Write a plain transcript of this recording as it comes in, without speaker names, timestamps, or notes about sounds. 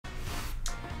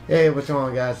Hey, what's going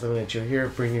on, guys? Living at you here,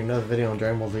 bringing you another video on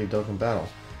DBZ Dokkan battle.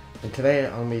 And today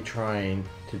I'm gonna be trying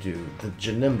to do the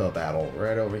Janemba battle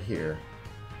right over here.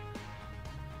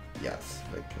 Yes,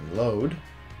 I can load.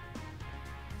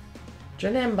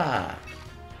 Janemba!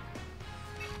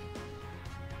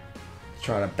 Let's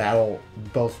try to battle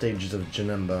both stages of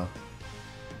Janemba.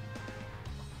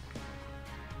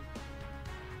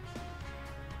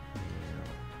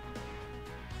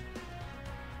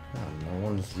 No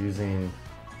one's using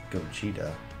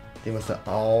Gogeta. They must have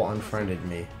all unfriended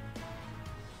me.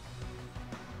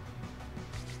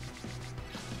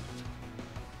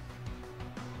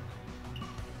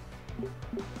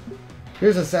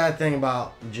 Here's a sad thing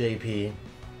about JP.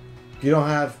 If you don't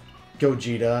have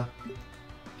Gogeta,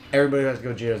 everybody who has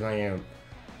Gogeta is not even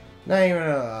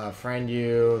gonna friend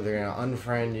you. They're gonna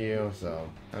unfriend you. So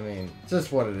I mean, it's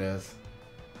just what it is.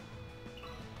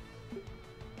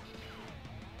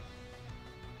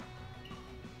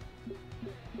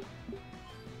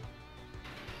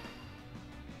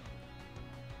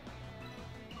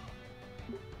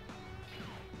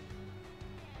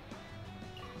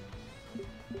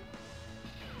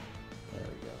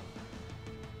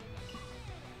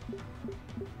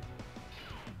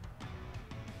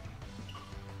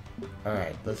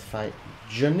 Alright, let's fight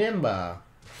Janemba.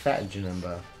 Fat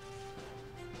Janemba.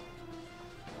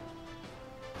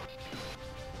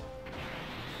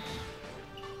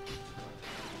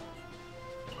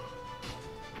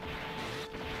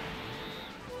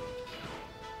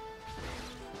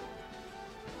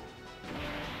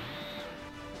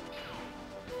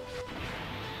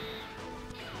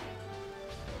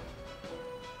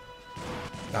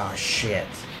 Oh shit.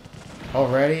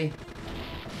 Already?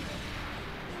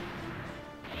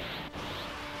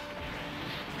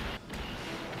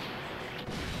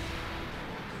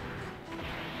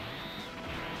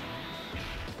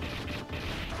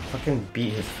 Fucking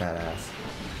beat his fat ass.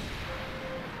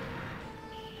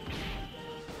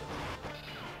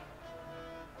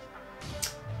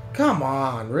 Come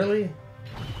on, really?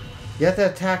 You have to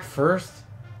attack first?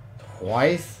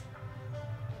 Twice?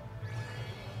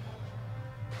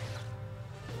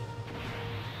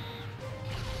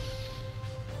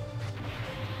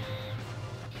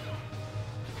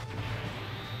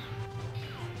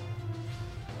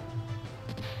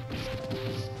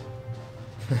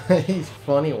 He's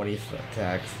funny when he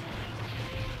attacks.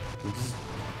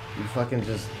 He fucking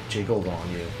just jiggled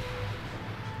on you.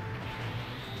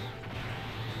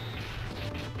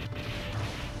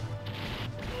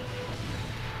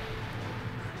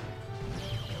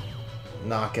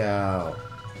 Knockout.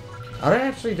 I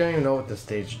actually don't even know what the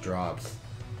stage drops,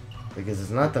 because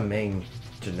it's not the main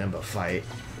Janemba fight.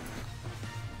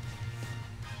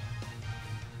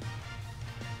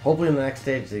 Hopefully in the next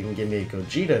stage they can give me a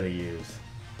Gogeta to use.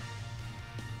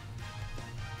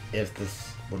 If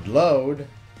this would load.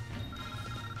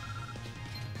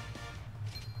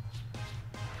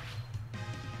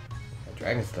 A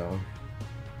Dragonstone.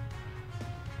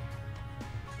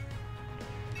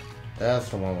 That's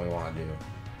the one we want to do.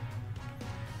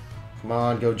 Come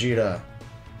on, Gogeta.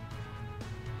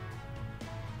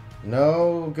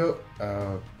 No, go.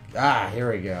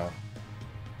 Here we go.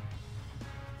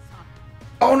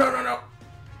 Oh, no, no, no.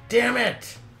 Damn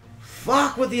it.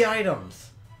 Fuck with the items.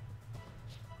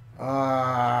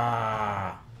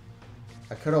 I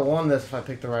could have won this if I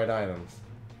picked the right items.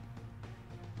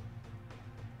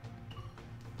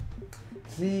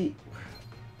 See,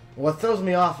 what throws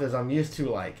me off is I'm used to,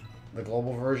 like, the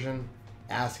global version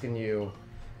asking you,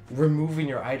 removing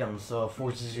your items, so it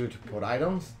forces you to put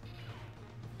items.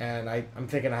 And I'm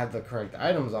thinking I have the correct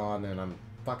items on, and I'm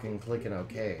fucking clicking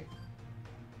OK.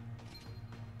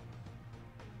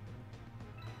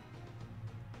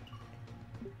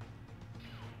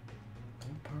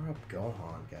 Power up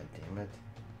Gohan, goddammit.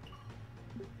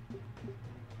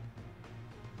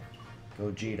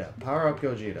 Gogeta. Power up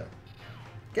Gogeta.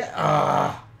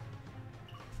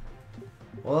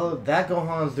 Well, that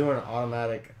Gohan's doing an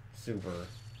automatic super.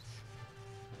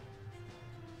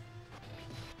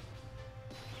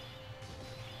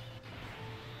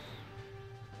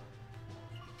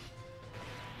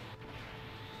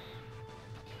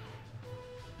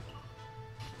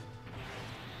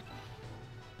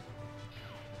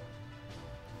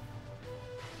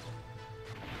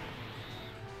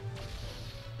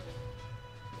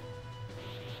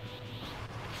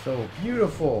 So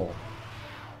beautiful.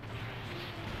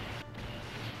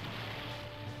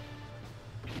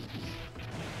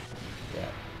 Yeah.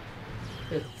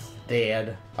 It's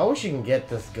dead. I wish you can get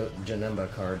this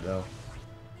Janemba card though.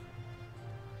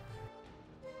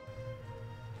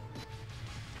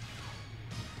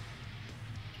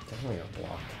 Definitely got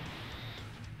blocked.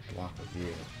 Block with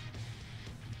you.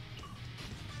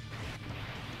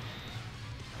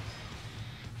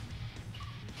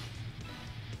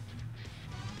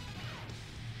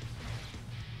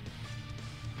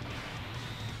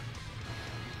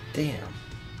 Damn.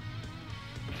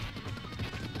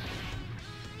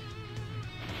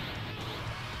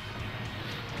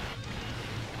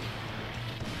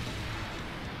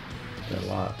 A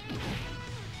lot.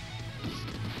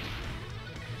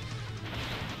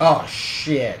 Oh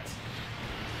shit.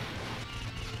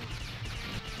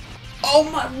 Oh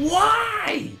my,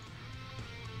 why?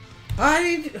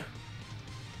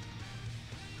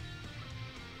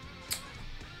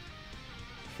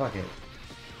 Fuck it.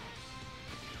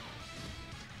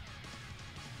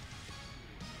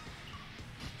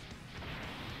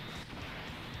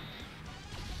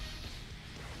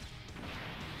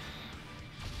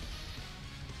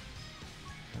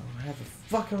 I have the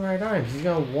fucking right items. He's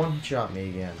gonna one-shot me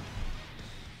again.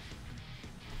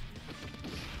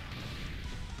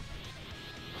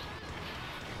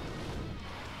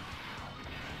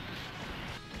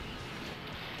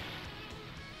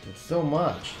 It's so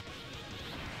much.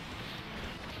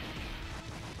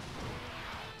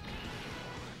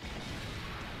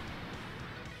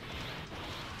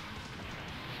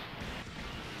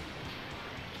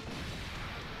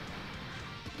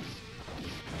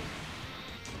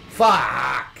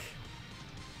 Fuck!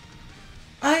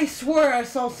 I swear I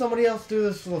saw somebody else do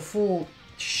this with a full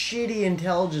shitty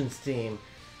intelligence team,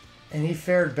 and he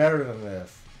fared better than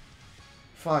this.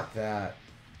 Fuck that.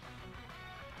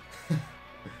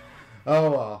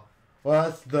 Oh well. Well,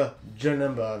 that's the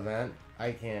Janemba event.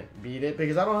 I can't beat it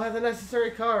because I don't have the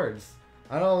necessary cards.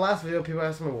 I know in the last video people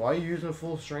asked me, why are you using a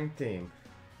full strength team?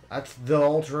 That's the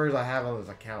ultras I have on this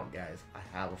account, guys. I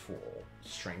have a full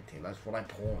strength team. That's what I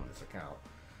pull on this account.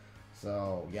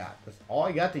 So, yeah, that's all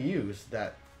I got to use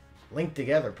that link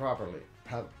together properly.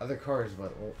 Have other cards, but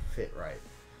it won't fit right.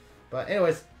 But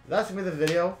anyways, that's going to be the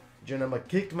video. Janemba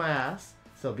kicked my ass.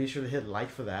 So be sure to hit like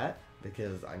for that,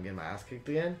 because I'm getting my ass kicked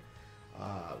again.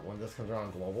 When this comes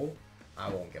around global, I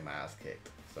won't get my ass kicked.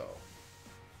 So,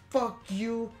 fuck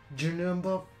you,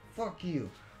 Janemba. Fuck you.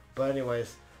 But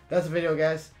anyways, that's the video,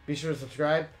 guys. Be sure to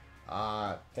subscribe.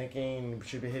 Thinking we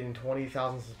should be hitting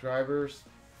 20,000 subscribers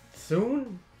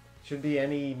soon. Should be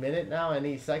any minute now,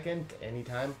 any second, any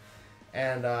time.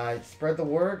 And spread the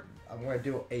word. I'm going to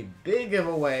do a big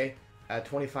giveaway at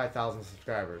 25,000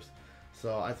 subscribers.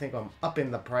 So I think I'm upping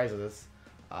the prizes.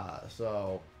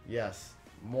 So yes,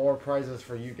 more prizes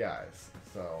for you guys.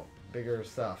 So bigger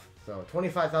stuff. So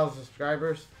 25,000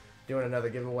 subscribers, doing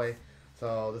another giveaway.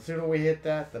 So the sooner we hit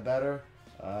that, the better.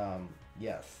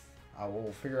 Yes, I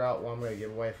will figure out what I'm going to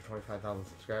give away for 25,000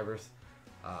 subscribers.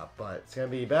 But it's going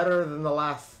to be better than the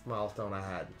last milestone I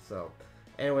had. So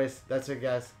anyways, that's it,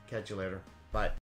 guys. Catch you later. Bye.